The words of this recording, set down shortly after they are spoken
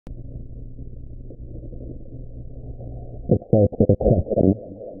It starts with a question.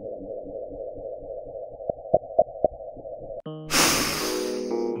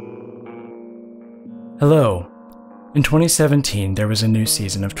 Hello. In 2017, there was a new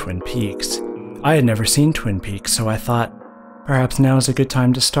season of Twin Peaks. I had never seen Twin Peaks, so I thought, perhaps now is a good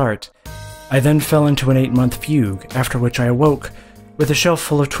time to start. I then fell into an 8-month fugue, after which I awoke with a shelf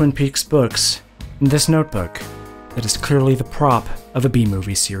full of Twin Peaks books, and this notebook that is clearly the prop of a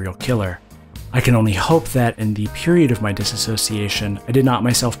B-movie serial killer. I can only hope that in the period of my disassociation, I did not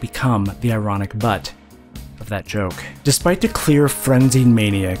myself become the ironic butt of that joke. Despite the clear frenzied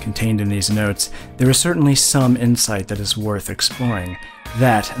mania contained in these notes, there is certainly some insight that is worth exploring.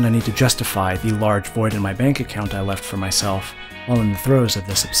 That, and I need to justify the large void in my bank account I left for myself while in the throes of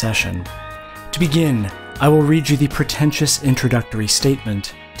this obsession. To begin, I will read you the pretentious introductory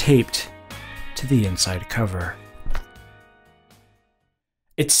statement taped to the inside cover.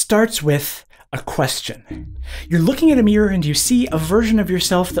 It starts with a question. You're looking at a mirror and you see a version of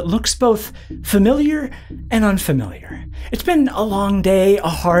yourself that looks both familiar and unfamiliar. It's been a long day, a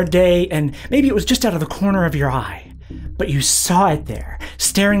hard day, and maybe it was just out of the corner of your eye. But you saw it there,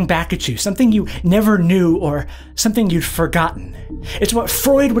 staring back at you, something you never knew or something you'd forgotten. It's what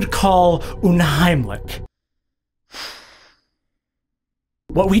Freud would call unheimlich.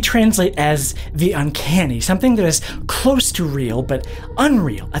 What we translate as the uncanny, something that is close to real but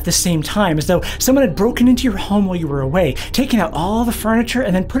unreal at the same time, as though someone had broken into your home while you were away, taken out all the furniture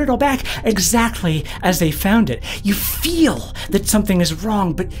and then put it all back exactly as they found it. You feel that something is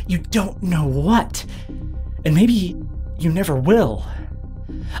wrong, but you don't know what. And maybe you never will.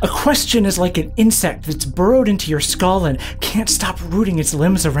 A question is like an insect that's burrowed into your skull and can't stop rooting its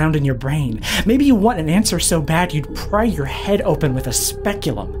limbs around in your brain. Maybe you want an answer so bad you'd pry your head open with a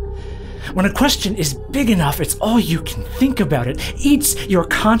speculum. When a question is big enough, it's all you can think about. It eats your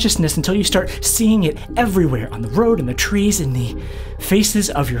consciousness until you start seeing it everywhere, on the road, in the trees, in the faces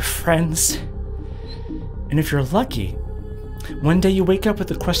of your friends. And if you're lucky, one day you wake up with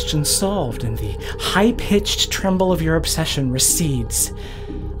the question solved and the high-pitched tremble of your obsession recedes,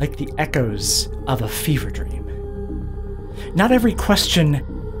 like the echoes of a fever dream. Not every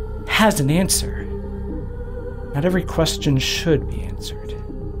question has an answer. Not every question should be answered.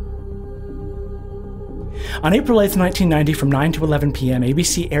 On April 8th, 1990, from 9 to 11 p.m.,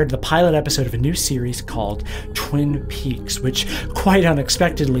 ABC aired the pilot episode of a new series called Twin Peaks, which quite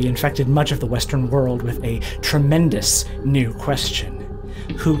unexpectedly infected much of the Western world with a tremendous new question.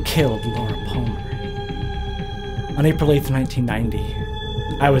 Who killed Laura Palmer? On April 8th, 1990,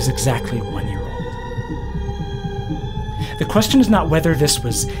 I was exactly 1 year old. The question is not whether this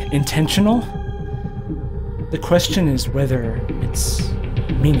was intentional. The question is whether it's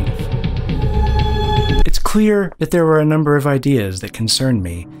meaningful. It's clear that there were a number of ideas that concern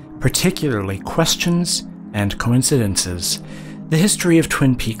me, particularly questions and coincidences. The history of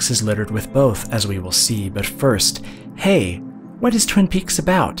Twin Peaks is littered with both, as we will see, but first, hey, what is Twin Peaks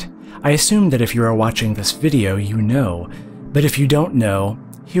about? I assume that if you are watching this video, you know, but if you don't know,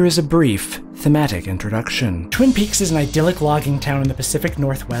 here is a brief, thematic introduction. Twin Peaks is an idyllic logging town in the Pacific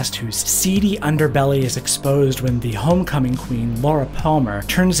Northwest whose seedy underbelly is exposed when the homecoming queen, Laura Palmer,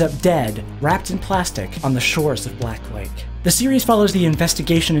 turns up dead, wrapped in plastic, on the shores of Black Lake. The series follows the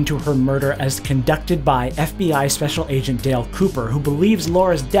investigation into her murder as conducted by FBI Special Agent Dale Cooper, who believes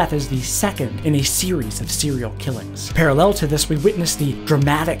Laura's death is the second in a series of serial killings. Parallel to this, we witness the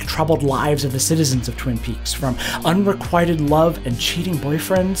dramatic, troubled lives of the citizens of Twin Peaks, from unrequited love and cheating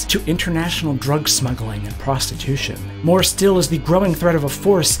boyfriends to international drug smuggling and prostitution. More still is the growing threat of a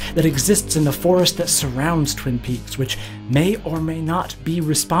force that exists in the forest that surrounds Twin Peaks, which may or may not be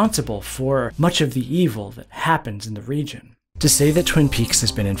responsible for much of the evil that happens in the region. To say that Twin Peaks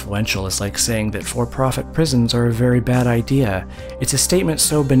has been influential is like saying that for-profit prisons are a very bad idea. It's a statement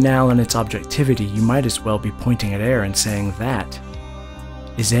so banal in its objectivity, you might as well be pointing at air and saying that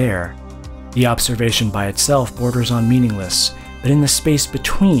is air. The observation by itself borders on meaningless, but in the space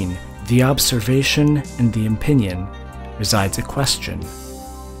between the observation and the opinion resides a question.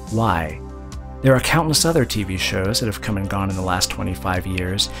 Why? There are countless other TV shows that have come and gone in the last 25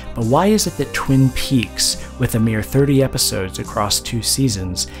 years, but why is it that Twin Peaks, with a mere 30 episodes across 2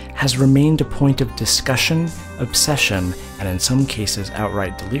 seasons, has remained a point of discussion, obsession, and in some cases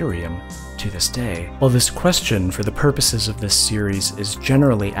outright delirium to this day? While this question, for the purposes of this series, is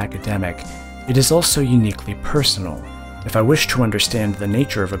generally academic, it is also uniquely personal. If I wish to understand the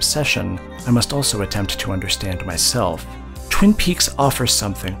nature of obsession, I must also attempt to understand myself. Twin Peaks offers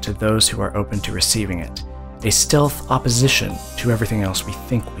something to those who are open to receiving it, a stealth opposition to everything else we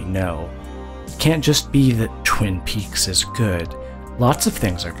think we know. It can't just be that Twin Peaks is good. Lots of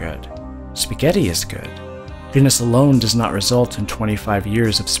things are good. Spaghetti is good. Goodness alone does not result in 25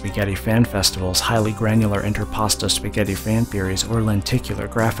 years of spaghetti fan festivals, highly granular interpasta spaghetti fan theories, or lenticular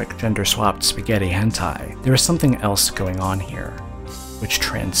graphic gender-swapped spaghetti hentai. There is something else going on here, which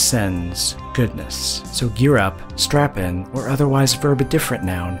transcends goodness. So gear up, strap in, or otherwise verb a different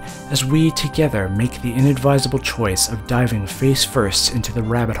noun, as we together make the inadvisable choice of diving face first into the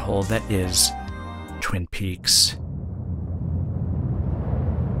rabbit hole that is Twin Peaks.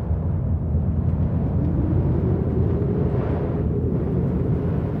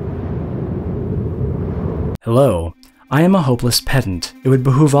 Hello. I am a hopeless pedant. It would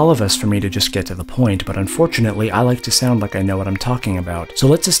behoove all of us for me to just get to the point, but unfortunately I like to sound like I know what I'm talking about. So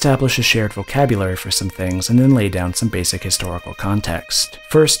let's establish a shared vocabulary for some things and then lay down some basic historical context.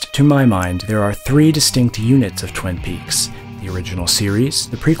 First, to my mind, there are three distinct units of Twin Peaks: the original series,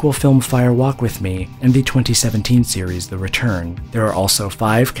 the prequel film Fire Walk With Me, and the 2017 series The Return. There are also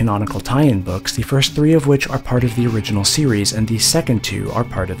 5 canonical tie-in books, the first 3 of which are part of the original series, and the second 2 are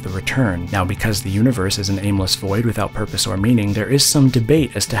part of The Return. Now, because the universe is an aimless void without purpose or meaning, there is some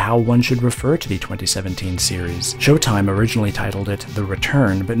debate as to how one should refer to the 2017 series. Showtime originally titled it The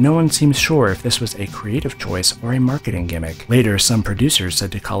Return, but no one seems sure if this was a creative choice or a marketing gimmick. Later, some producers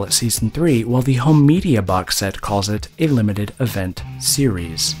said to call it Season 3, while the home media box set calls it a limited event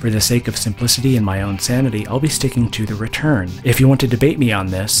series. For the sake of simplicity and my own sanity, I'll be sticking to The Return. If you want to debate me on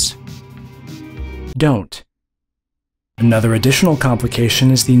this, don't. Another additional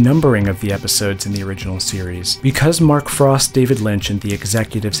complication is the numbering of the episodes in the original series. Because Mark Frost, David Lynch, and the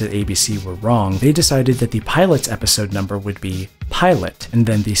executives at ABC were wrong, they decided that the pilot's episode number would be Pilot, and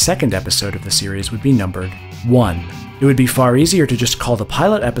then the second episode of the series would be numbered 1. It would be far easier to just call the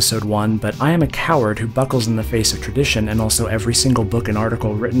pilot episode 1, but I am a coward who buckles in the face of tradition, and also every single book and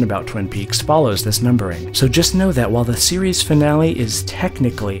article written about Twin Peaks follows this numbering. So just know that while the series finale is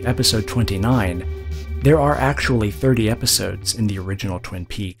technically episode 29, there are actually 30 episodes in the original Twin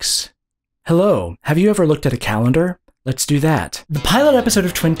Peaks. Hello, have you ever looked at a calendar? Let's do that. The pilot episode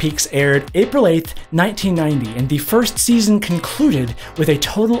of Twin Peaks aired April 8th, 1990, and the first season concluded with a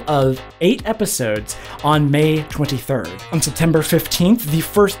total of 8 episodes on May 23rd. On September 15th, the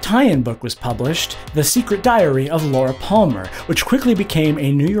first tie-in book was published, The Secret Diary of Laura Palmer, which quickly became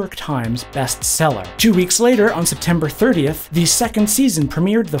a New York Times bestseller. 2 weeks later, on September 30th, the second season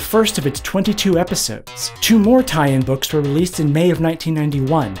premiered the first of its 22 episodes. 2 more tie-in books were released in May of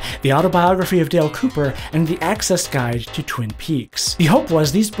 1991, The Autobiography of Dale Cooper and The Access Guide to Twin Peaks. The hope was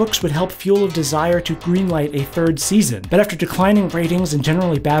these books would help fuel a desire to greenlight a 3rd season, but after declining ratings and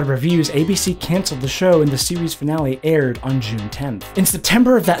generally bad reviews, ABC canceled the show and the series finale aired on June 10th. In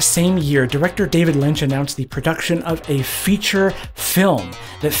September of that same year, director David Lynch announced the production of a feature film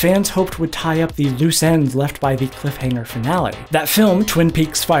that fans hoped would tie up the loose ends left by the cliffhanger finale. That film, Twin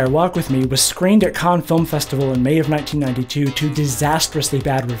Peaks Fire Walk With Me, was screened at Cannes Film Festival in May of 1992 to disastrously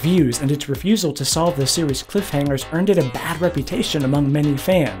bad reviews, and its refusal to solve the series' cliffhangers earned it a bad reputation among many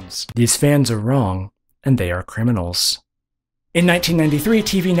fans. These fans are wrong, and they are criminals. In 1993,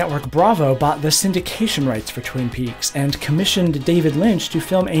 TV network Bravo bought the syndication rights for Twin Peaks and commissioned David Lynch to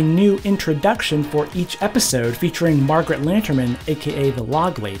film a new introduction for each episode featuring Margaret Lanterman, aka the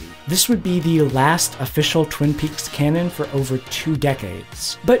Log Lady. This would be the last official Twin Peaks canon for over 2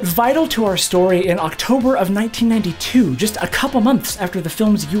 decades. But vital to our story, in October of 1992, just a couple months after the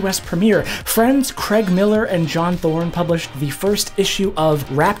film's US premiere, friends Craig Miller and John Thorne published the first issue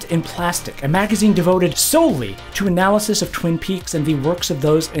of Wrapped in Plastic, a magazine devoted solely to analysis of Twin Peaks and the works of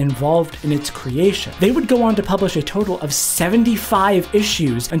those involved in its creation. They would go on to publish a total of 75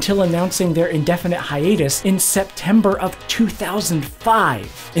 issues until announcing their indefinite hiatus in September of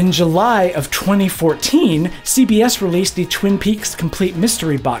 2005. In July of 2014, CBS released the Twin Peaks Complete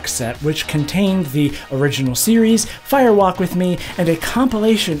Mystery Box Set, which contained the original series, Fire Walk With Me, and a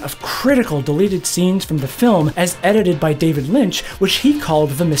compilation of critical deleted scenes from the film as edited by David Lynch, which he called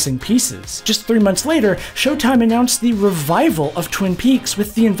The Missing Pieces. Just 3 months later, Showtime announced the revival of Twin Peaks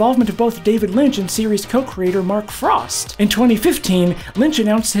with the involvement of both David Lynch and series co-creator Mark Frost. In 2015, Lynch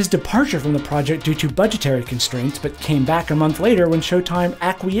announced his departure from the project due to budgetary constraints, but came back a month later when Showtime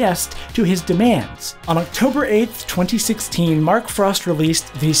acquiesced to his demands. On October 8th, 2016, Mark Frost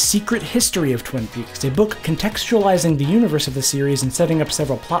released The Secret History of Twin Peaks, a book contextualizing the universe of the series and setting up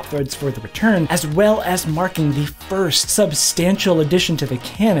several plot threads for The Return, as well as marking the first substantial addition to the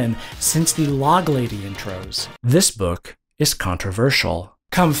canon since the Log Lady intros. This book is controversial.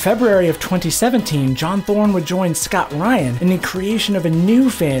 Come February of 2017, John Thorne would join Scott Ryan in the creation of a new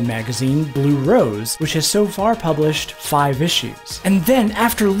fan magazine, Blue Rose, which has so far published 5 issues. And then,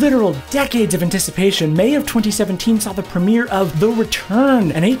 after literal decades of anticipation, May of 2017 saw the premiere of The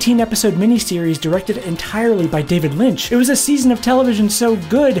Return, an 18-episode miniseries directed entirely by David Lynch. It was a season of television so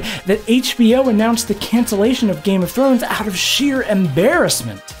good that HBO announced the cancellation of Game of Thrones out of sheer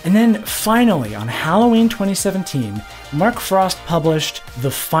embarrassment. And then, finally, on Halloween 2017, Mark Frost published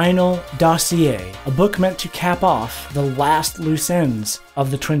The Final Dossier, a book meant to cap off the last loose ends of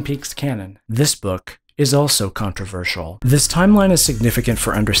the Twin Peaks canon. This book is also controversial. This timeline is significant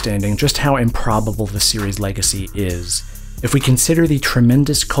for understanding just how improbable the series' legacy is. If we consider the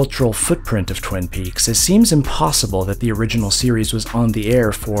tremendous cultural footprint of Twin Peaks, it seems impossible that the original series was on the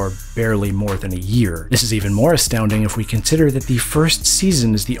air for barely more than a year. This is even more astounding if we consider that the first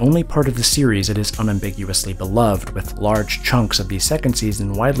season is the only part of the series that is unambiguously beloved, with large chunks of the second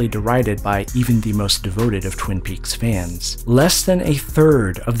season widely derided by even the most devoted of Twin Peaks fans. Less than a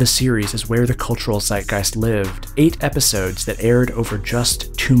third of the series is where the cultural zeitgeist lived, 8 episodes that aired over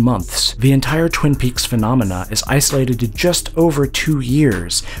just 2 months. The entire Twin Peaks phenomena is isolated to just over 2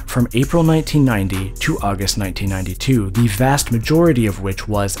 years, from April 1990 to August 1992, the vast majority of which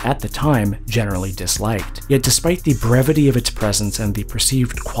was, at the time, generally disliked. Yet despite the brevity of its presence and the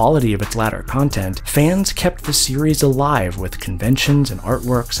perceived quality of its latter content, fans kept the series alive with conventions and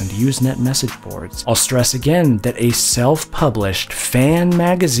artworks and Usenet message boards. I'll stress again that a self-published fan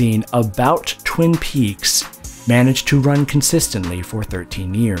magazine about Twin Peaks managed to run consistently for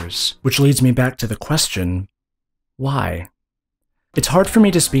 13 years. Which leads me back to the question, why? It's hard for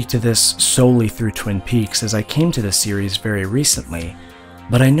me to speak to this solely through Twin Peaks, as I came to this series very recently,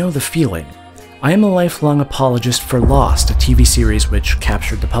 but I know the feeling. I am a lifelong apologist for Lost, a TV series which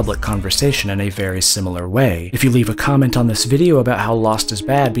captured the public conversation in a very similar way. If you leave a comment on this video about how Lost is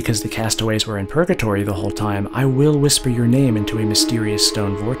bad because the castaways were in purgatory the whole time, I will whisper your name into a mysterious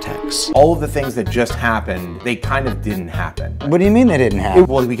stone vortex. All of the things that just happened, they kind of didn't happen. What do you mean they didn't happen?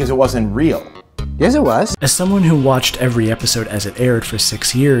 Well, because it wasn't real. Yes, it was. As someone who watched every episode as it aired for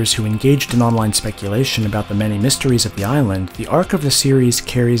 6 years, who engaged in online speculation about the many mysteries of the island, the arc of the series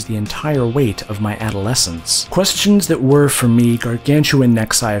carries the entire weight of my adolescence. Questions that were, for me, gargantuan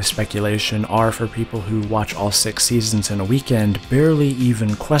nexi of speculation are, for people who watch all 6 seasons in a weekend, barely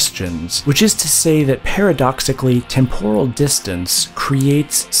even questions. Which is to say that, paradoxically, temporal distance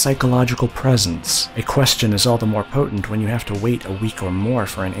creates psychological presence. A question is all the more potent when you have to wait a week or more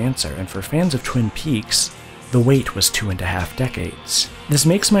for an answer, and for fans of Twin Peaks, the wait was 2.5 decades. This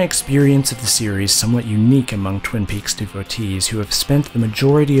makes my experience of the series somewhat unique among Twin Peaks devotees who have spent the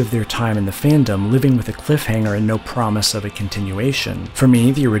majority of their time in the fandom living with a cliffhanger and no promise of a continuation. For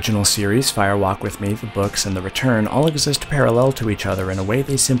me, the original series, Fire Walk With Me, the books, and The Return all exist parallel to each other in a way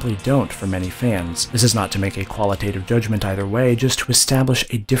they simply don't for many fans. This is not to make a qualitative judgment either way, just to establish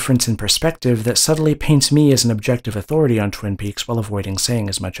a difference in perspective that subtly paints me as an objective authority on Twin Peaks while avoiding saying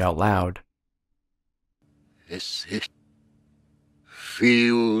as much out loud. Is it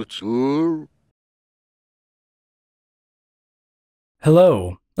future?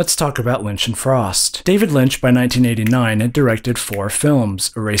 Hello. Let's talk about Lynch and Frost. David Lynch, by 1989, had directed 4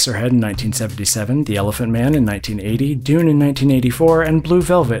 films: Eraserhead in 1977, The Elephant Man in 1980, Dune in 1984, and Blue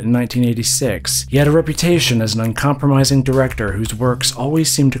Velvet in 1986. He had a reputation as an uncompromising director whose works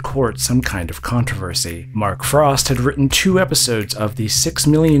always seemed to court some kind of controversy. Mark Frost had written 2 episodes of The $6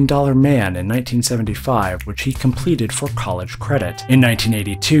 Million Man in 1975, which he completed for college credit. In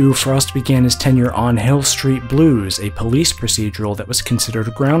 1982, Frost began his tenure on Hill Street Blues, a police procedural that was considered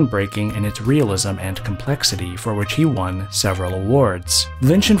groundbreaking in its realism and complexity, for which he won several awards.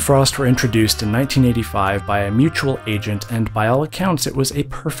 Lynch and Frost were introduced in 1985 by a mutual agent, and by all accounts it was a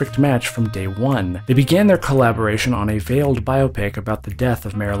perfect match from day one. They began their collaboration on a veiled biopic about the death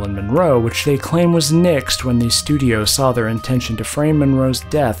of Marilyn Monroe, which they claim was nixed when the studio saw their intention to frame Monroe's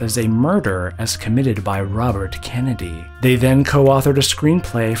death as a murder as committed by Robert Kennedy. They then co-authored a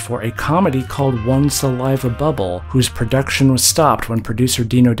screenplay for a comedy called One Saliva Bubble, whose production was stopped when producer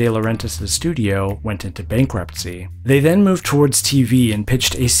Dino De Laurentiis' studio went into bankruptcy. They then moved towards TV and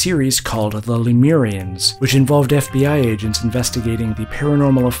pitched a series called The Lemurians, which involved FBI agents investigating the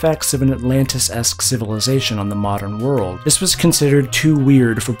paranormal effects of an Atlantis-esque civilization on the modern world. This was considered too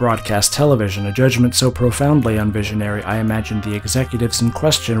weird for broadcast television, a judgment so profoundly unvisionary I imagine the executives in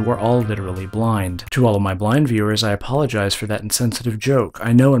question were all literally blind. To all of my blind viewers, I apologize for that insensitive joke.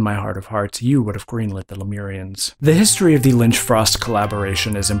 I know in my heart of hearts you would have greenlit The Lemurians. The history of the Lynch-Frost collaboration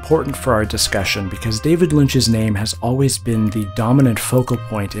information is important for our discussion because David Lynch's name has always been the dominant focal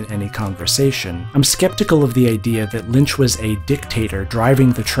point in any conversation. I'm skeptical of the idea that Lynch was a dictator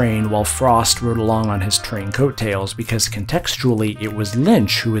driving the train while Frost rode along on his train coattails, because contextually it was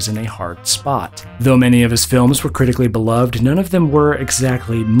Lynch who was in a hard spot. Though many of his films were critically beloved, none of them were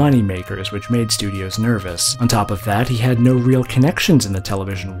exactly moneymakers, which made studios nervous. On top of that, he had no real connections in the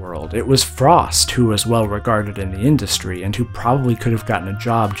television world. It was Frost who was well regarded in the industry and who probably could have gotten a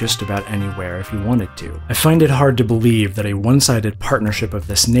job just about anywhere if he wanted to. I find it hard to believe that a one-sided partnership of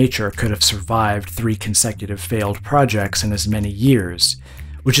this nature could have survived 3 consecutive failed projects in as many years,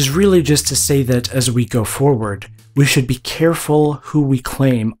 which is really just to say that as we go forward, we should be careful who we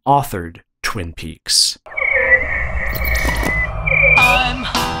claim authored Twin Peaks. I'm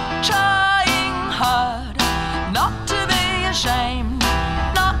trying hard not to be ashamed,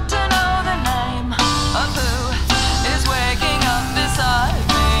 not to know the name of who is waking up beside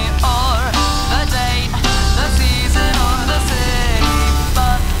me, or the date, the season, or the city,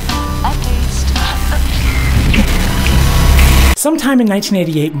 but at least Sometime in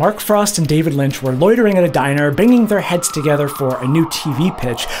 1988, Mark Frost and David Lynch were loitering at a diner, banging their heads together for a new TV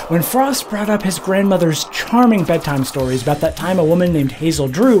pitch, when Frost brought up his grandmother's charming bedtime stories about that time a woman named Hazel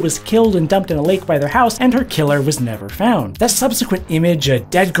Drew was killed and dumped in a lake by their house, and her killer was never found. That subsequent image, a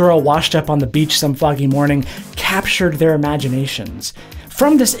dead girl washed up on the beach some foggy morning, captured their imaginations.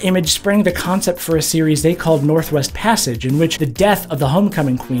 From this image sprang the concept for a series they called Northwest Passage, in which the death of the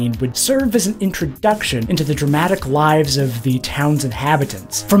homecoming queen would serve as an introduction into the dramatic lives of the town's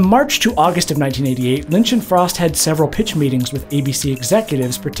inhabitants. From March to August of 1988, Lynch and Frost had several pitch meetings with ABC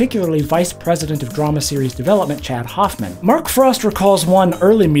executives, particularly Vice President of Drama Series Development Chad Hoffman. Mark Frost recalls one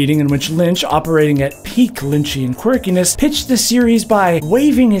early meeting in which Lynch, operating at peak Lynchian quirkiness, pitched the series by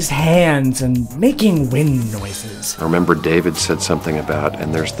waving his hands and making wind noises. I remember David said something about,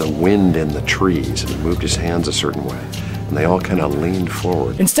 and there's the wind in the trees, and he moved his hands a certain way, and they all kind of leaned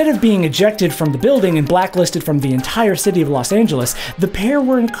forward. Instead of being ejected from the building and blacklisted from the entire city of Los Angeles, the pair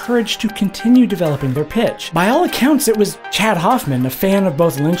were encouraged to continue developing their pitch. By all accounts, it was Chad Hoffman, a fan of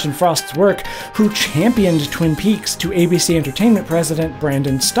both Lynch and Frost's work, who championed Twin Peaks to ABC Entertainment president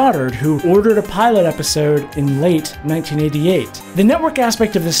Brandon Stoddard, who ordered a pilot episode in late 1988. The network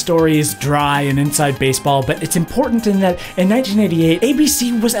aspect of this story is dry and inside baseball, but it's important in that in 1988,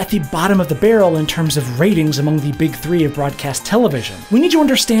 ABC was at the bottom of the barrel in terms of ratings among the big 3 of broadcast television. We need to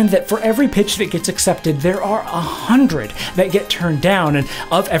understand that for every pitch that gets accepted, there are 100 that get turned down, and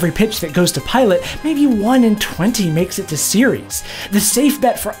of every pitch that goes to pilot, maybe 1 in 20 makes it to series. The safe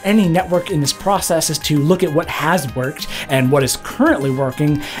bet for any network in this process is to look at what has worked and what is currently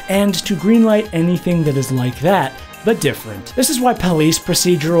working, and to greenlight anything that is like that, but different. This is why police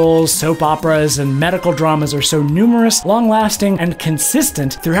procedurals, soap operas, and medical dramas are so numerous, long-lasting, and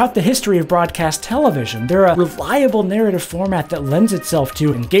consistent throughout the history of broadcast television. They're a reliable narrative format that lends itself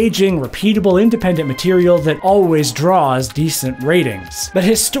to engaging, repeatable, independent material that always draws decent ratings. But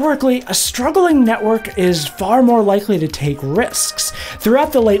historically, a struggling network is far more likely to take risks.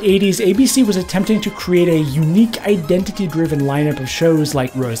 Throughout the late 80s, ABC was attempting to create a unique, identity-driven lineup of shows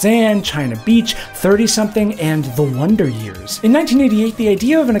like Roseanne, China Beach, 30-something, and The Wonder Years. In 1988, the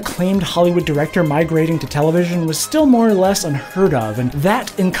idea of an acclaimed Hollywood director migrating to television was still more or less unheard of, and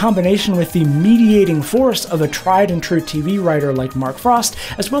that, in combination with the mediating force of a tried-and-true TV writer like Mark Frost,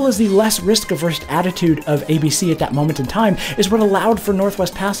 as well as the less risk-averse attitude of ABC at that moment in time, is what allowed for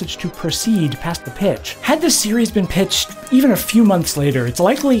Northwest Passage to proceed past the pitch. Had this series been pitched even a few months later, it's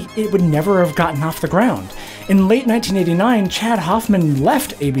likely it would never have gotten off the ground. In late 1989, Chad Hoffman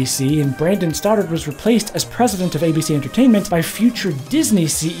left ABC, and Brandon Stoddard was replaced as president of ABC Entertainment by future Disney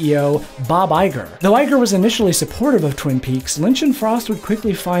CEO Bob Iger. Though Iger was initially supportive of Twin Peaks, Lynch and Frost would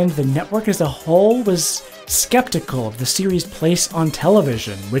quickly find the network as a whole was skeptical of the series' place on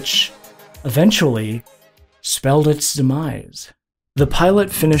television, which eventually spelled its demise. The pilot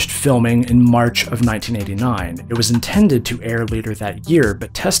finished filming in March of 1989. It was intended to air later that year,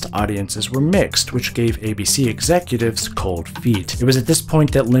 but test audiences were mixed, which gave ABC executives cold feet. It was at this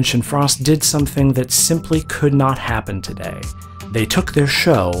point that Lynch and Frost did something that simply could not happen today. They took their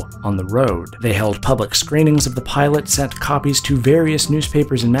show on the road. They held public screenings of the pilot, sent copies to various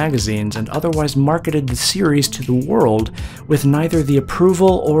newspapers and magazines, and otherwise marketed the series to the world with neither the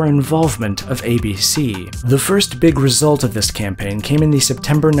approval or involvement of ABC. The first big result of this campaign came in the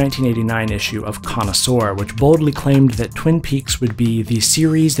September 1989 issue of Connoisseur, which boldly claimed that Twin Peaks would be the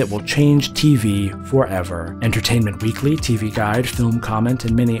series that will change TV forever. Entertainment Weekly, TV Guide, Film Comment,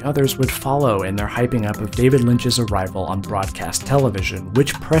 and many others would follow in their hyping up of David Lynch's arrival on broadcast television,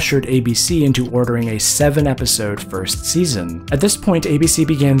 which pressured ABC into ordering a 7-episode first season. At this point, ABC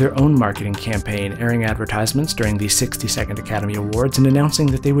began their own marketing campaign, airing advertisements during the 62nd Academy Awards and announcing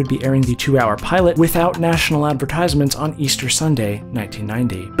that they would be airing the 2-hour pilot without national advertisements on Easter Sunday,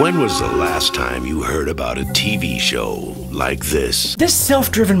 1990. When was the last time you heard about a TV show like this? This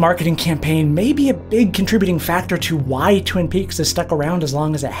self-driven marketing campaign may be a big contributing factor to why Twin Peaks has stuck around as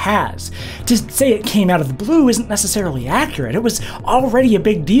long as it has. To say it came out of the blue isn't necessarily accurate. It was already a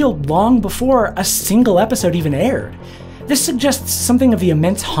big deal long before a single episode even aired. This suggests something of the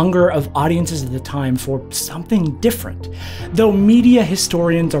immense hunger of audiences at the time for something different. Though media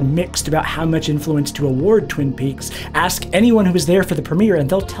historians are mixed about how much influence to award Twin Peaks, ask anyone who was there for the premiere and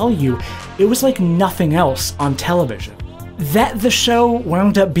they'll tell you it was like nothing else on television. That the show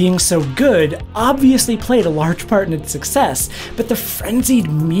wound up being so good obviously played a large part in its success, but the frenzied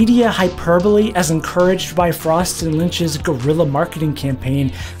media hyperbole as encouraged by Frost and Lynch's guerrilla marketing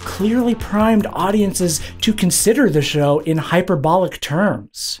campaign clearly primed audiences to consider the show in hyperbolic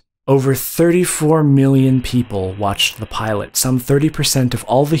terms. Over 34 million people watched the pilot, some 30% of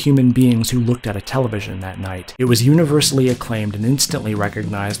all the human beings who looked at a television that night. It was universally acclaimed and instantly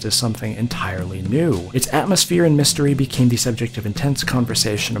recognized as something entirely new. Its atmosphere and mystery became the subject of intense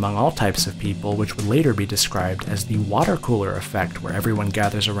conversation among all types of people, which would later be described as the water cooler effect, where everyone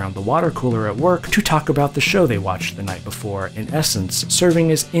gathers around the water cooler at work to talk about the show they watched the night before, in essence,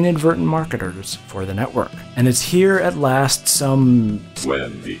 serving as inadvertent marketers for the network. And it's here at last, some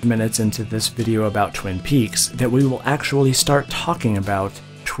 20 minutes into this video about Twin Peaks, that we will actually start talking about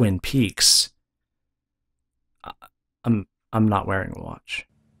Twin Peaks. I'm not wearing a watch.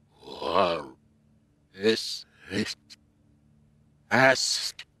 Whoa. This is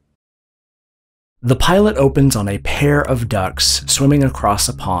fast. The pilot opens on a pair of ducks swimming across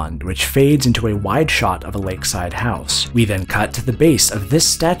a pond, which fades into a wide shot of a lakeside house. We then cut to the base of this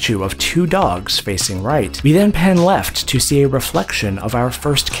statue of 2 dogs facing right. We then pan left to see a reflection of our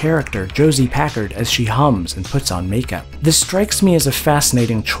first character, Josie Packard, as she hums and puts on makeup. This strikes me as a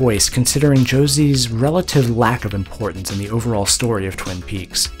fascinating choice, considering Josie's relative lack of importance in the overall story of Twin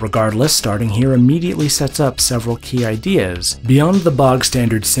Peaks. Regardless, starting here immediately sets up several key ideas. Beyond the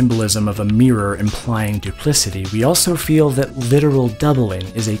bog-standard symbolism of a mirror implying duplicity, we also feel that literal doubling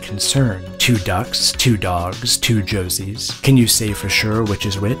is a concern. 2 ducks, 2 dogs, 2 Josies. Can you say for sure which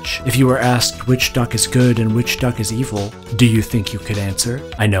is which? If you were asked which duck is good and which duck is evil, do you think you could answer?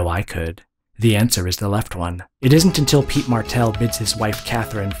 I know I could. The answer is the left one. It isn't until Pete Martell bids his wife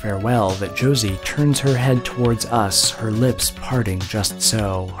Catherine farewell that Josie turns her head towards us, her lips parting just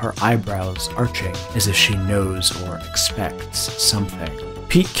so, her eyebrows arching, as if she knows or expects something.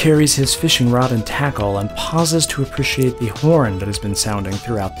 Pete carries his fishing rod and tackle and pauses to appreciate the horn that has been sounding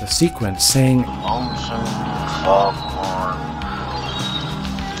throughout the sequence, saying, "Lonesome foghorn."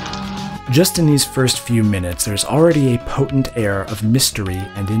 Just in these first few minutes, there's already a potent air of mystery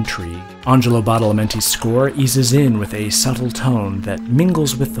and intrigue. Angelo Badalamenti's score eases in with a subtle tone that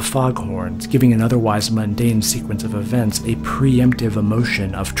mingles with the foghorns, giving an otherwise mundane sequence of events a preemptive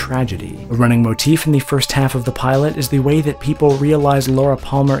emotion of tragedy. A running motif in the first half of the pilot is the way that people realize Laura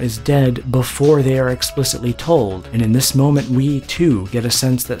Palmer is dead before they are explicitly told, and in this moment we, too, get a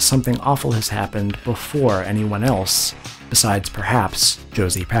sense that something awful has happened before anyone else, besides perhaps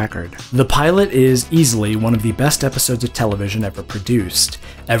Josie Packard. The pilot is easily one of the best episodes of television ever produced.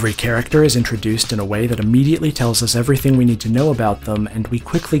 Every character is introduced in a way that immediately tells us everything we need to know about them, and we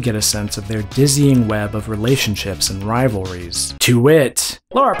quickly get a sense of their dizzying web of relationships and rivalries. To wit,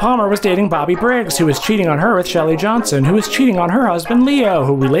 Laura Palmer was dating Bobby Briggs, who was cheating on her with Shelley Johnson, who was cheating on her husband Leo,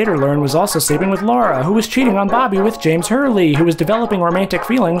 who we later learned was also sleeping with Laura, who was cheating on Bobby with James Hurley, who was developing romantic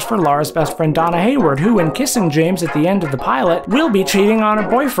feelings for Laura's best friend Donna Hayward, who, in kissing James at the end of the pilot, will be cheating on her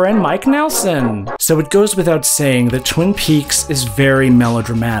boyfriend Mike Nelson. So it goes without saying that Twin Peaks is very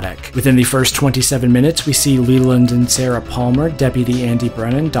melodramatic. Within the first 27 minutes, we see Leland and Sarah Palmer, Deputy Andy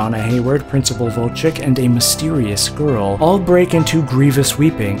Brennan, Donna Hayward, Principal Volchik, and a mysterious girl all break into grievous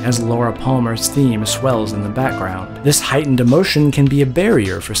weeping as Laura Palmer's theme swells in the background. This heightened emotion can be a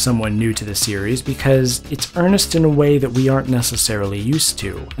barrier for someone new to the series because it's earnest in a way that we aren't necessarily used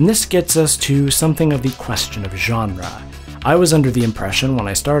to. And this gets us to something of the question of genre. I was under the impression when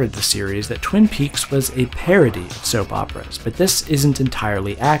I started the series that Twin Peaks was a parody of soap operas, but this isn't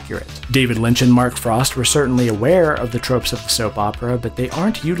entirely accurate. David Lynch and Mark Frost were certainly aware of the tropes of the soap opera, but they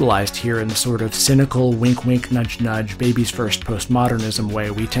aren't utilized here in the sort of cynical wink-wink nudge-nudge baby's first postmodernism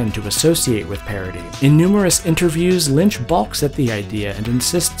way we tend to associate with parody. In numerous interviews, Lynch balks at the idea and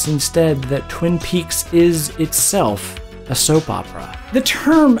insists instead that Twin Peaks is itself a soap opera. The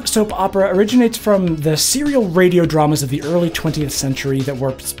term soap opera originates from the serial radio dramas of the early 20th century that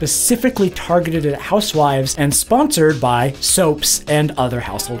were specifically targeted at housewives and sponsored by soaps and other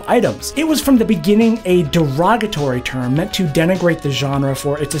household items. It was from the beginning a derogatory term meant to denigrate the genre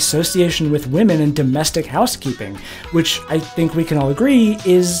for its association with women in domestic housekeeping, which I think we can all agree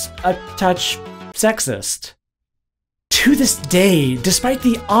is a touch sexist. To this day, despite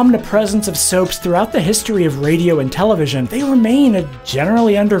the omnipresence of soaps throughout the history of radio and television, they remain a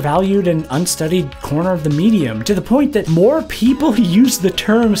generally undervalued and unstudied corner of the medium, to the point that more people use the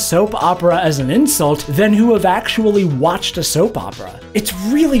term soap opera as an insult than who have actually watched a soap opera. It's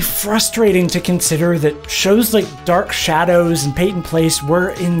really frustrating to consider that shows like Dark Shadows and Peyton Place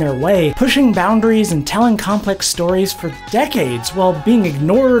were in their way, pushing boundaries and telling complex stories for decades while being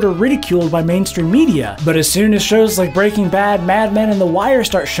ignored or ridiculed by mainstream media. But as soon as shows like Breaking Bad, Mad Men, and The Wire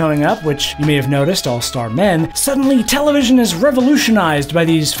start showing up, which you may have noticed all star men, suddenly television is revolutionized by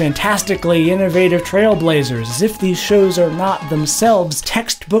these fantastically innovative trailblazers, as if these shows are not themselves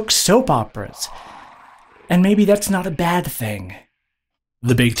textbook soap operas. And maybe that's not a bad thing.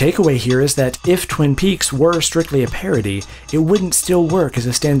 The big takeaway here is that if Twin Peaks were strictly a parody, it wouldn't still work as a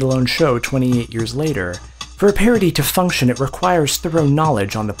standalone show 28 years later. For a parody to function, it requires thorough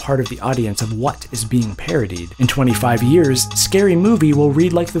knowledge on the part of the audience of what is being parodied. In 25 years, Scary Movie will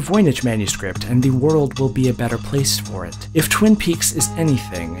read like the Voynich manuscript, and the world will be a better place for it. If Twin Peaks is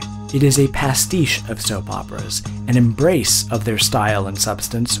anything, it is a pastiche of soap operas, an embrace of their style and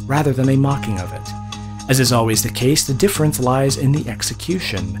substance, rather than a mocking of it. As is always the case, the difference lies in the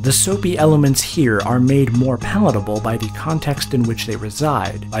execution. The soapy elements here are made more palatable by the context in which they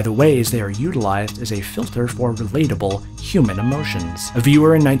reside, by the ways they are utilized as a filter for relatable human emotions. A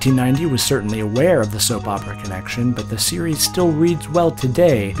viewer in 1990 was certainly aware of the soap opera connection, but the series still reads well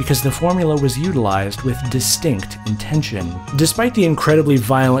today because the formula was utilized with distinct intention. Despite the incredibly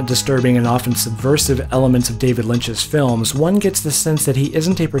violent, disturbing, and often subversive elements of David Lynch's films, one gets the sense that he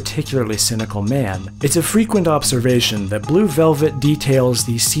isn't a particularly cynical man. It's a frequent observation that Blue Velvet details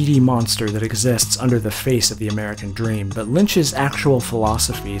the seedy monster that exists under the face of the American dream, but Lynch's actual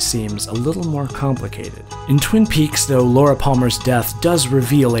philosophy seems a little more complicated. In Twin Peaks, though Laura Palmer's death does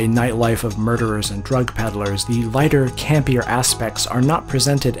reveal a nightlife of murderers and drug peddlers, the lighter, campier aspects are not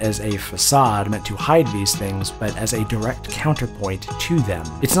presented as a facade meant to hide these things, but as a direct counterpoint to them.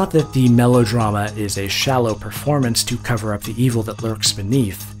 It's not that the melodrama is a shallow performance to cover up the evil that lurks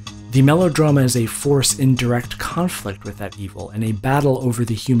beneath. The melodrama is a force in direct conflict with that evil, and a battle over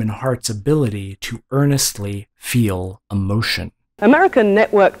the human heart's ability to earnestly feel emotion. American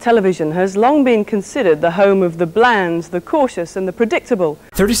network television has long been considered the home of the bland, the cautious, and the predictable.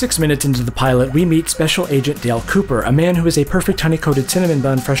 36 minutes into the pilot, we meet Special Agent Dale Cooper, a man who is a perfect honey-coated cinnamon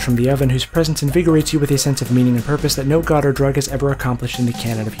bun fresh from the oven, whose presence invigorates you with a sense of meaning and purpose that no god or drug has ever accomplished in the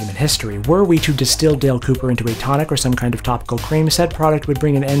canon of human history. Were we to distill Dale Cooper into a tonic or some kind of topical cream, said product would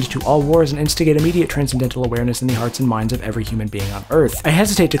bring an end to all wars and instigate immediate transcendental awareness in the hearts and minds of every human being on Earth. I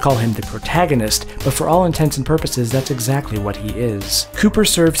hesitate to call him the protagonist, but for all intents and purposes, that's exactly what he is. Cooper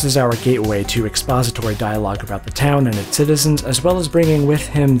serves as our gateway to expository dialogue about the town and its citizens, as well as bringing with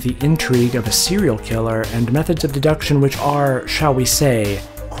him the intrigue of a serial killer and methods of deduction which are, shall we say,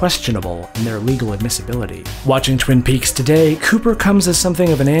 questionable in their legal admissibility. Watching Twin Peaks today, Cooper comes as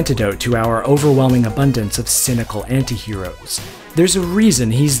something of an antidote to our overwhelming abundance of cynical anti-heroes. There's a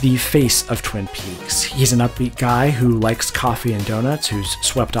reason he's the face of Twin Peaks. He's an upbeat guy who likes coffee and donuts, who's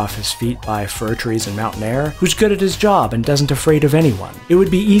swept off his feet by fir trees and mountain air, who's good at his job and doesn't afraid of anyone. It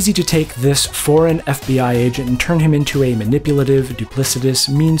would be easy to take this foreign FBI agent and turn him into a manipulative, duplicitous,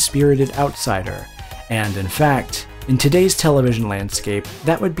 mean-spirited outsider. And in fact, in today's television landscape,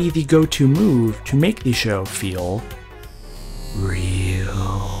 that would be the go-to move to make the show feel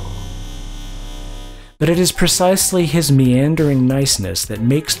real. But it is precisely his meandering niceness that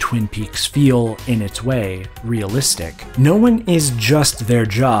makes Twin Peaks feel, in its way, realistic. No one is just their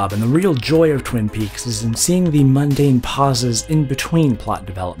job, and the real joy of Twin Peaks is in seeing the mundane pauses in between plot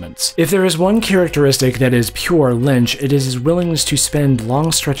developments. If there is one characteristic that is pure Lynch, it is his willingness to spend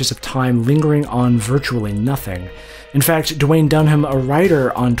long stretches of time lingering on virtually nothing. In fact, Dwayne Dunham, a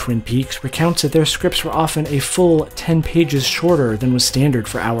writer on Twin Peaks, recounts that their scripts were often a full 10 pages shorter than was standard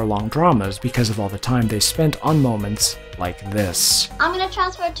for hour-long dramas because of all the time they spent on moments like this. I'm going to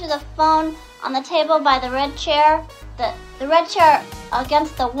transfer to the phone on the table by the red chair. The red chair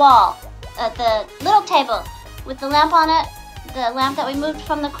against the wall. The little table with the lamp on it. The lamp that we moved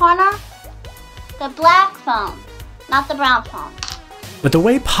from the corner. The black phone, not the brown phone. But the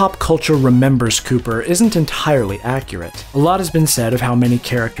way pop culture remembers Cooper isn't entirely accurate. A lot has been said of how many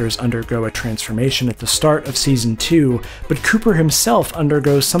characters undergo a transformation at the start of Season 2, but Cooper himself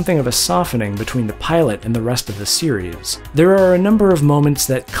undergoes something of a softening between the pilot and the rest of the series. There are a number of moments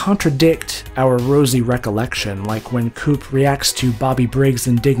that contradict our rosy recollection, like when Coop reacts to Bobby Briggs'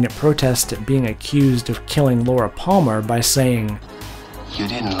 indignant protest at being accused of killing Laura Palmer by saying, "You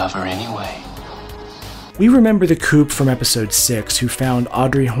didn't love her anyway." We remember the Coop from episode 6 who found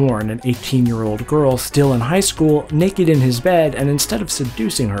Audrey Horne, an 18-year-old girl still in high school, naked in his bed, and instead of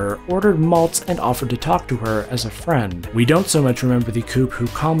seducing her, ordered malts and offered to talk to her as a friend. We don't so much remember the Coop who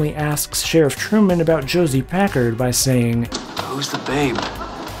calmly asks Sheriff Truman about Josie Packard by saying, "Who's the babe?"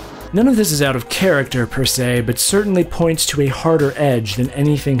 None of this is out of character per se, but certainly points to a harder edge than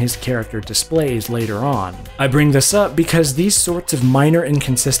anything his character displays later on. I bring this up because these sorts of minor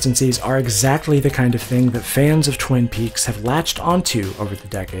inconsistencies are exactly the kind of thing that fans of Twin Peaks have latched onto over the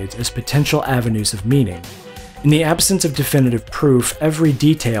decades as potential avenues of meaning. In the absence of definitive proof, every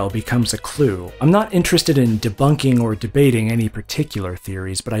detail becomes a clue. I'm not interested in debunking or debating any particular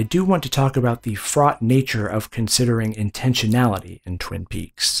theories, but I do want to talk about the fraught nature of considering intentionality in Twin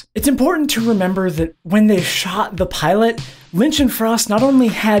Peaks. It's important to remember that when they shot the pilot, Lynch and Frost not only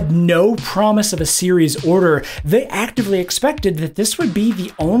had no promise of a series order, they actively expected that this would be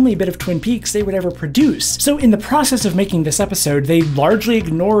the only bit of Twin Peaks they would ever produce. So in the process of making this episode, they largely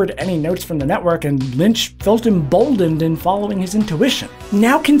ignored any notes from the network, and Lynch felt emboldened in following his intuition.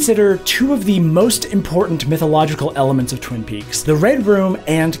 Now consider two of the most important mythological elements of Twin Peaks, the Red Room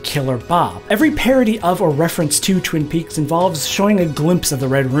and Killer Bob. Every parody of or reference to Twin Peaks involves showing a glimpse of the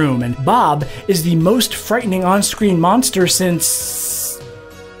Red Room, and Bob is the most frightening on-screen monster since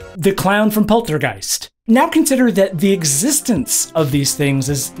the clown from Poltergeist. Now consider that the existence of these things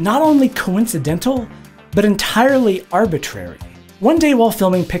is not only coincidental, but entirely arbitrary. One day while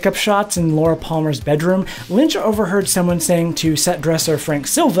filming pickup shots in Laura Palmer's bedroom, Lynch overheard someone saying to set dresser Frank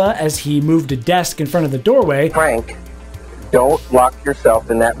Silva as he moved a desk in front of the doorway, "Frank, don't lock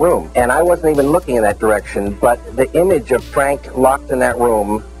yourself in that room." And I wasn't even looking in that direction, but the image of Frank locked in that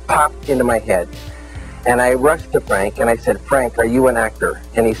room popped into my head. And I rushed to Frank and I said, "Frank, are you an actor?"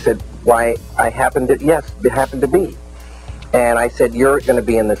 And he said, "Why, yes, it happened to be." And I said, "You're going to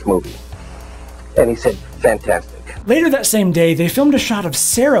be in this movie." And he said, "Fantastic." Later that same day, they filmed a shot of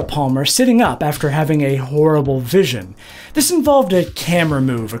Sarah Palmer sitting up after having a horrible vision. This involved a camera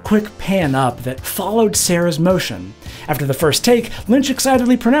move, a quick pan up that followed Sarah's motion. After the first take, Lynch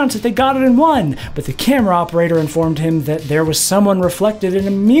excitedly pronounced that they got it in one, but the camera operator informed him that there was someone reflected in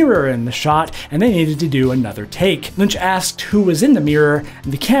a mirror in the shot and they needed to do another take. Lynch asked who was in the mirror,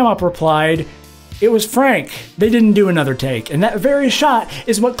 and the cam op replied, "It was Frank." They didn't do another take, and that very shot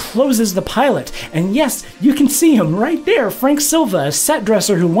is what closes the pilot. And yes, you can see him right there, Frank Silva, a set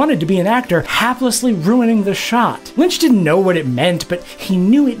dresser who wanted to be an actor, haplessly ruining the shot. Lynch didn't know what it meant, but he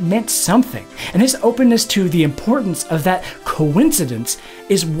knew it meant something. And his openness to the importance of that coincidence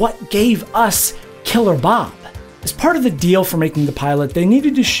is what gave us Killer Bob. As part of the deal for making the pilot, they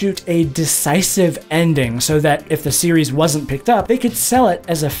needed to shoot a decisive ending so that if the series wasn't picked up, they could sell it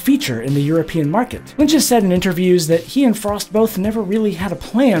as a feature in the European market. Lynch has said in interviews that he and Frost both never really had a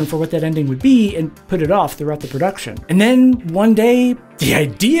plan for what that ending would be and put it off throughout the production. And then one day, the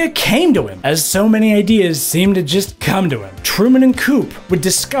idea came to him, as so many ideas seem to just come to him. Truman and Coop would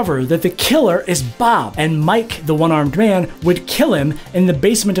discover that the killer is Bob, and Mike, the one-armed man, would kill him in the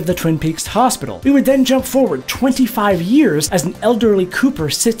basement of the Twin Peaks hospital. We would then jump forward 25 years as an elderly Cooper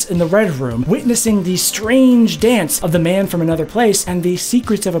sits in the Red Room, witnessing the strange dance of the man from another place and the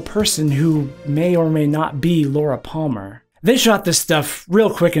secrets of a person who may or may not be Laura Palmer. They shot this stuff real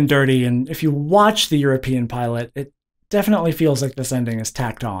quick and dirty, and if you watch the European pilot, it definitely feels like this ending is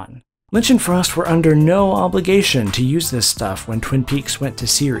tacked on. Lynch and Frost were under no obligation to use this stuff when Twin Peaks went to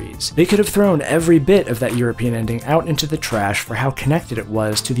series. They could have thrown every bit of that European ending out into the trash for how connected it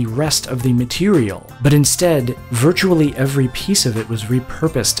was to the rest of the material. But instead, virtually every piece of it was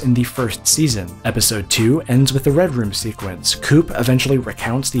repurposed in the first season. Episode 2 ends with the Red Room sequence. Coop eventually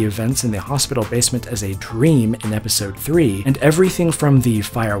recounts the events in the hospital basement as a dream in episode 3, and everything from the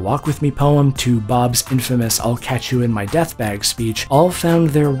Fire Walk With Me poem to Bob's infamous "I'll catch you in my death bag" speech all found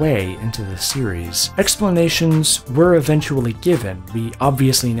their way into the series. Explanations were eventually given. We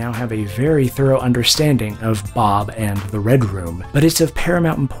obviously now have a very thorough understanding of Bob and the Red Room, but it's of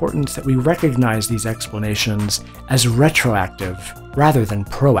paramount importance that we recognize these explanations as retroactive rather than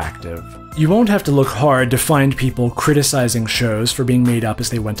proactive. You won't have to look hard to find people criticizing shows for being made up as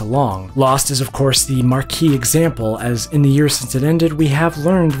they went along. Lost is of course the marquee example, as in the years since it ended, we have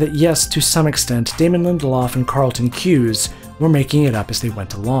learned that yes, to some extent, Damon Lindelof and Carlton Cuse were making it up as they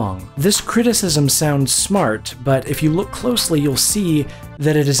went along. This criticism sounds smart, but if you look closely, you'll see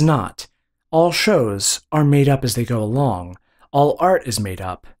that it is not. All shows are made up as they go along. All art is made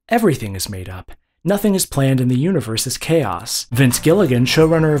up. Everything is made up. Nothing is planned in the universe as chaos. Vince Gilligan,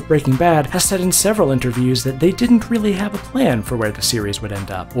 showrunner of Breaking Bad, has said in several interviews that they didn't really have a plan for where the series would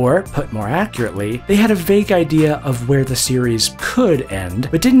end up. Or, put more accurately, they had a vague idea of where the series could end,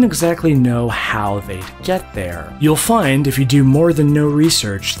 but didn't exactly know how they'd get there. You'll find, if you do more than no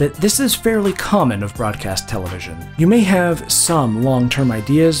research, that this is fairly common of broadcast television. You may have some long-term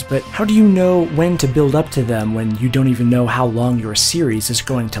ideas, but how do you know when to build up to them when you don't even know how long your series is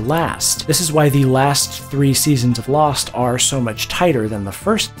going to last? This is why the last 3 seasons of Lost are so much tighter than the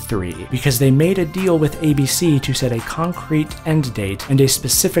first 3, because they made a deal with ABC to set a concrete end date and a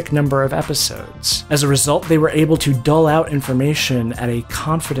specific number of episodes. As a result, they were able to dull out information at a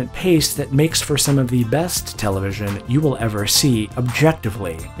confident pace that makes for some of the best television you will ever see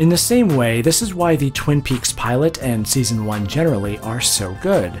objectively. In the same way, this is why the Twin Peaks pilot and season 1 generally are so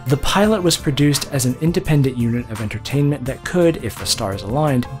good. The pilot was produced as an independent unit of entertainment that could, if the stars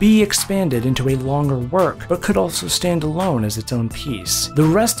aligned, be expanded into a longer work, but could also stand alone as its own piece. The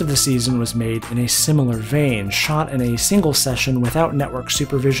rest of the season was made in a similar vein, shot in a single session without network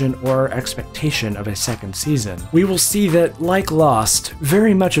supervision or expectation of a second season. We will see that, like Lost,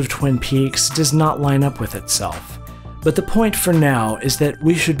 very much of Twin Peaks does not line up with itself. But the point for now is that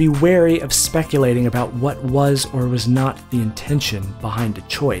we should be wary of speculating about what was or was not the intention behind a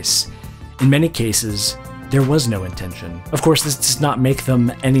choice. In many cases, there was no intention. Of course, this does not make them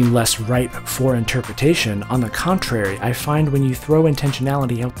any less ripe for interpretation. On the contrary, I find when you throw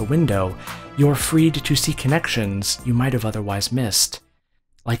intentionality out the window, you're freed to see connections you might have otherwise missed.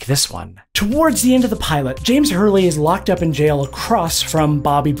 Like this one. Towards the end of the pilot, James Hurley is locked up in jail across from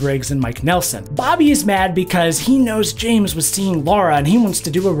Bobby Briggs and Mike Nelson. Bobby is mad because he knows James was seeing Laura and he wants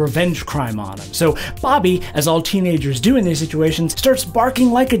to do a revenge crime on him. So Bobby, as all teenagers do in these situations, starts barking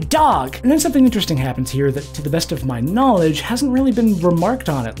like a dog. And then something interesting happens here that, to the best of my knowledge, hasn't really been remarked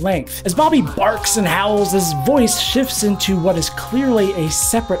on at length. As Bobby barks and howls, his voice shifts into what is clearly a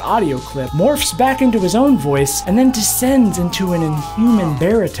separate audio clip, morphs back into his own voice, and then descends into an inhuman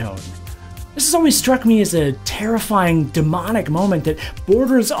baritone. This has always struck me as a terrifying, demonic moment that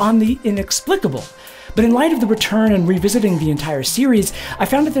borders on the inexplicable. But in light of the return and revisiting the entire series, I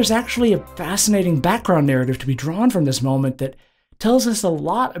found that there's actually a fascinating background narrative to be drawn from this moment that tells us a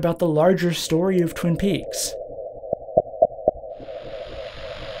lot about the larger story of Twin Peaks.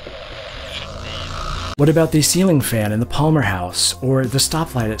 What about the ceiling fan in the Palmer house, or the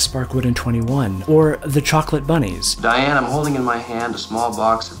stoplight at Sparkwood and 21, or the chocolate bunnies? Diane, I'm holding in my hand a small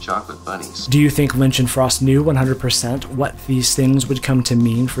box of chocolate bunnies. Do you think Lynch and Frost knew 100% what these things would come to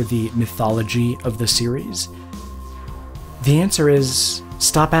mean for the mythology of the series? The answer is,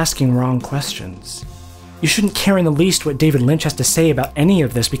 stop asking wrong questions. You shouldn't care in the least what David Lynch has to say about any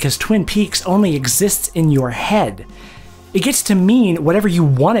of this because Twin Peaks only exists in your head. It gets to mean whatever you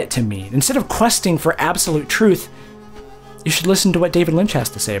want it to mean. Instead of questing for absolute truth, you should listen to what David Lynch has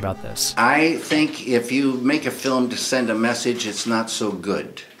to say about this. I think if you make a film to send a message, it's not so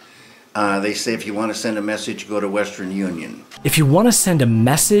good. They say if you want to send a message, go to Western Union. If you want to send a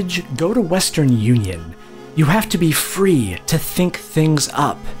message, go to Western Union. You have to be free to think things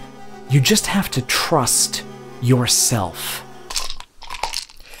up. You just have to trust yourself.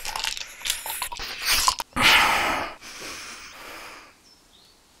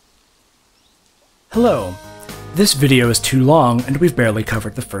 Hello. This video is too long and we've barely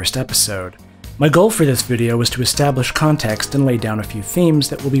covered the first episode. My goal for this video was to establish context and lay down a few themes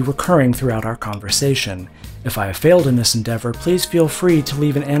that will be recurring throughout our conversation. If I have failed in this endeavor, please feel free to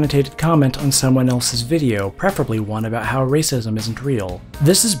leave an annotated comment on someone else's video, preferably one about how racism isn't real.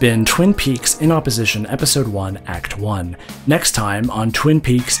 This has been Twin Peaks In Opposition Episode 1, Act 1. Next time on Twin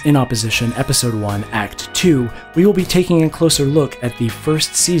Peaks In Opposition Episode 1, Act 2, we will be taking a closer look at the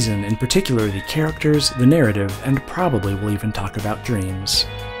first season, in particular the characters, the narrative, and probably we'll even talk about dreams.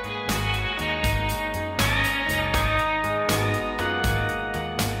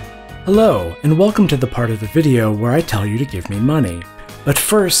 Hello, and welcome to the part of the video where I tell you to give me money. But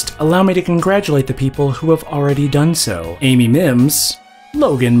first, allow me to congratulate the people who have already done so. Amy Mims,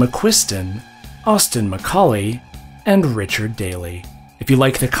 Logan McQuiston, Austin McCauley, and Richard Daly. If you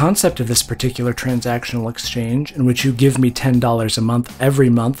like the concept of this particular transactional exchange, in which you give me $10 a month every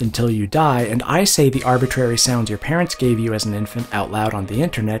month until you die, and I say the arbitrary sounds your parents gave you as an infant out loud on the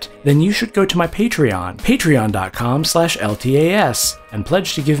internet, then you should go to my Patreon, patreon.com/LTAS. and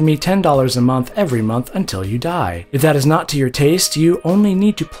pledge to give me $10 a month every month until you die. If that is not to your taste, you only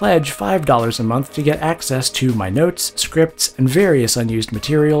need to pledge $5 a month to get access to my notes, scripts, and various unused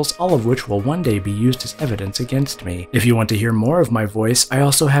materials, all of which will one day be used as evidence against me. If you want to hear more of my voice, I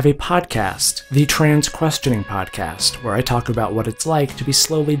also have a podcast, the Trans Questioning Podcast, where I talk about what it's like to be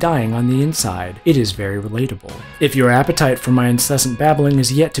slowly dying on the inside. It is very relatable. If your appetite for my incessant babbling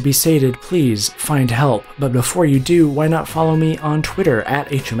is yet to be sated, please find help. But before you do, why not follow me on Twitter at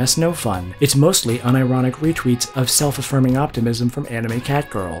HMSNoFun? It's mostly unironic retweets of self-affirming optimism from anime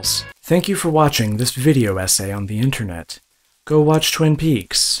catgirls. Thank you for watching this video essay on the internet. Go watch Twin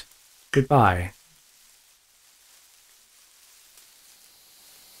Peaks. Goodbye.